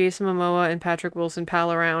watching Jason Momoa and Patrick Wilson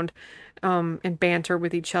pal around, and banter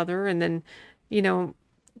with each other, and then,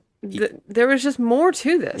 there was just more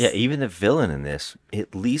to this. Yeah, even the villain in this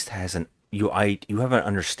at least has you have an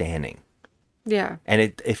understanding. Yeah. And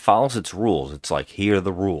it follows its rules. It's like, here are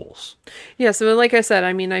the rules. Yeah, so like I said,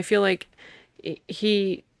 I mean, I feel like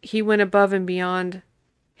he went above and beyond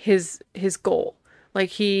his goal. Like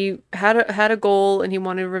he had a goal and he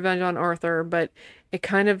wanted revenge on Arthur, but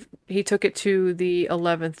he took it to the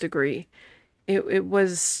 11th degree.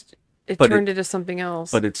 It turned into something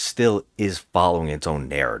else. But it still is following its own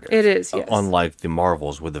narrative. It is, yes. Unlike the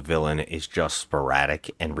Marvels, where the villain is just sporadic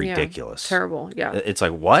and ridiculous. Yeah, terrible, yeah. It's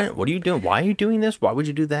like, what? What are you doing? Why are you doing this? Why would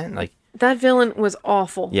you do that? Like, that villain was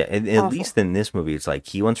awful. Yeah, at least in this movie, it's like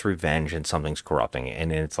he wants revenge and something's corrupting it.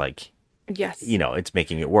 And then it's like, yes, it's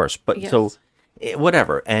making it worse. But yes. So,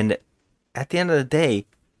 whatever. And at the end of the day,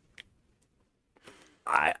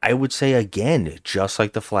 I would say again, just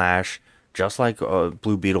like The Flash, just like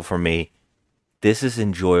Blue Beetle for me, this is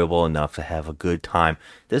enjoyable enough to have a good time.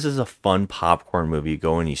 This is a fun popcorn movie. You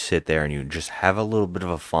go and you sit there and you just have a little bit of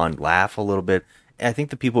a fun, laugh a little bit. And I think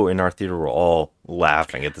the people in our theater were all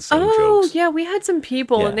laughing at the same jokes. Oh, yeah, we had some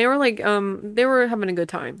people and they were like, they were having a good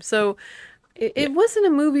time. So it wasn't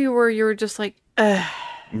a movie where you were just like, ugh.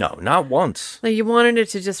 No, not once. Like you wanted it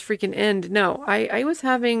to just freaking end. No, I was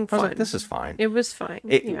having fun. I was like, this is fine. It was fine.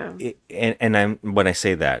 When I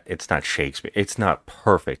say that, it's not Shakespeare. It's not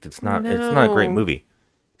perfect. It's not a great movie.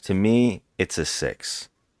 To me, it's a 6.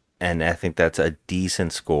 And I think that's a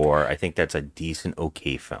decent score. I think that's a decent,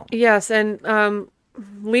 okay film. Yes, and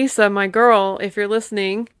Lisa, my girl, if you're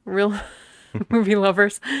listening, real movie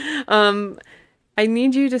lovers, I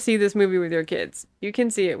need you to see this movie with your kids. You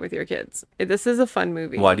can see it with your kids. This is a fun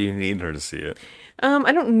movie. Why do you need her to see it?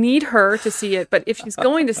 I don't need her to see it, but if she's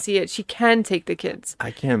going to see it, she can take the kids.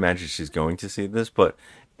 I can't imagine she's going to see this, but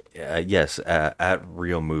yes, at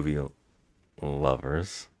Real Movie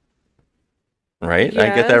Lovers. Right? Yes,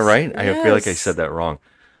 I get that right? yes. I feel like I said that wrong.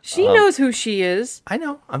 She knows who she is. I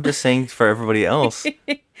know. I'm just saying for everybody else.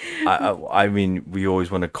 I mean, we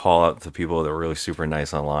always want to call out the people that are really super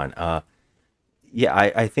nice online. Yeah,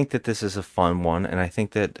 I think that this is a fun one, and I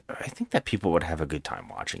think that people would have a good time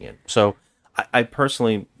watching it. So I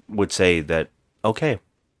personally would say that okay,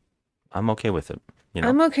 I'm okay with it.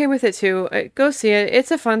 I'm okay with it too. Go see it. It's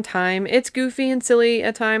a fun time. It's goofy and silly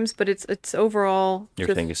at times, but it's overall.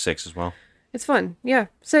 Your thing is 6 as well. It's fun. Yeah,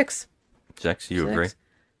 6. 6. You agree?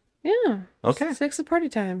 Yeah. Okay. 6 is party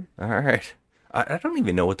time. All right. I don't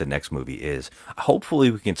even know what the next movie is.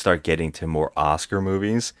 Hopefully, we can start getting to more Oscar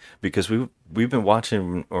movies because we've been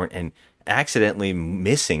watching and accidentally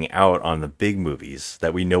missing out on the big movies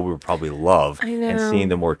that we know we would probably love, and seeing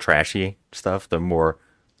the more trashy stuff, the more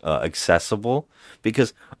accessible.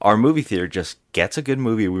 Because our movie theater just gets a good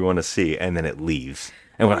movie we want to see, and then it leaves,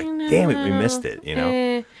 and we're like, "Damn it, we missed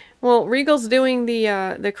it!" Well, Regal's doing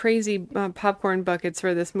the crazy popcorn buckets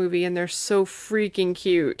for this movie, and they're so freaking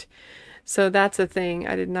cute. So that's a thing.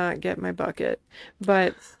 I did not get my bucket,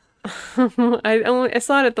 but I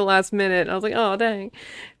saw it at the last minute. I was like, oh dang,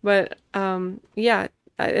 but yeah.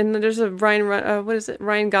 And there's a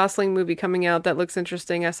Ryan Gosling movie coming out that looks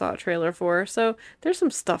interesting. I saw a trailer for. So there's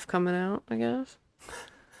some stuff coming out, I guess.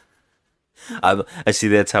 I see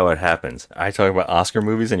that's how it happens. I talk about Oscar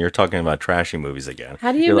movies, and you're talking about trashy movies again.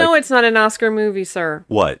 How do you know it's not an Oscar movie, sir?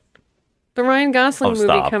 What? The Ryan Gosling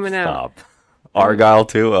movie coming out. Argyle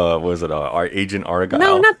too? Was it our Agent Argyle?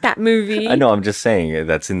 No, not that movie. I know. I'm just saying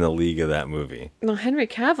that's in the league of that movie. No, Henry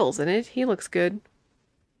Cavill's in it. He looks good.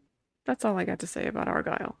 That's all I got to say about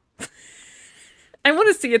Argyle. I want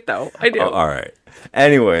to see it though. I do. All right.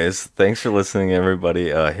 Anyways, thanks for listening, everybody.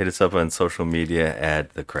 Hit us up on social media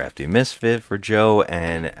at The Crafty Misfit for Joe,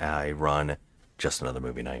 and I run Just Another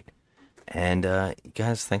Movie Night. And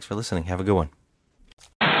guys, thanks for listening. Have a good one.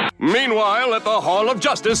 Meanwhile, at the Hall of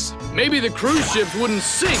Justice, maybe the cruise ships wouldn't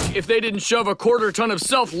sink if they didn't shove a quarter ton of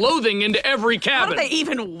self-loathing into every cabin. How do they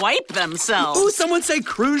even wipe themselves? Ooh, someone say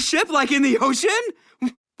cruise ship like in the ocean?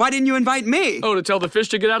 Why didn't you invite me? Oh, to tell the fish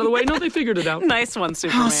to get out of the way? No, they figured it out. Nice one,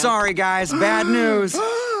 Superman. Oh, sorry, guys. Bad news.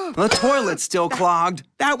 The toilet's still clogged.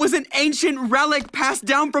 That was an ancient relic passed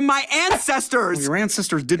down from my ancestors. Well, your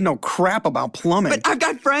ancestors didn't know crap about plumbing. But I've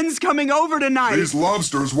got friends coming over tonight. These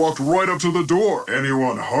lobsters walked right up to the door.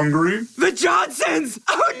 Anyone hungry? The Johnsons!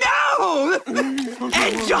 Oh, no!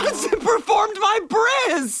 Ed Johnson performed my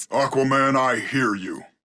brizz! Aquaman, I hear you.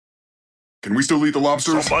 Can we still eat the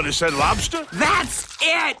lobsters? Somebody said lobster? That's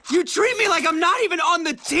it! You treat me like I'm not even on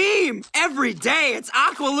the team! Every day it's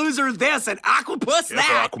Aqua Loser this and Aquapus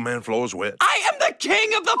that! If Aquaman flows wet. I am the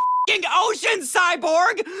king of the f***ing ocean,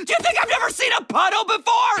 Cyborg! Do you think I've never seen a puddle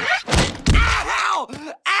before? Ow!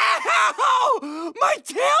 Ow! My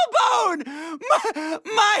tailbone!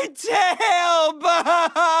 My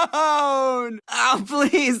tailbone! Oh,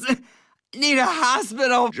 please. Need a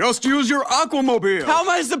hospital. Just use your Aquamobile. How am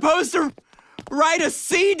I supposed to ride a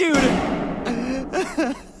sea dude?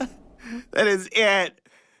 That is it.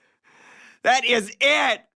 That is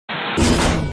it.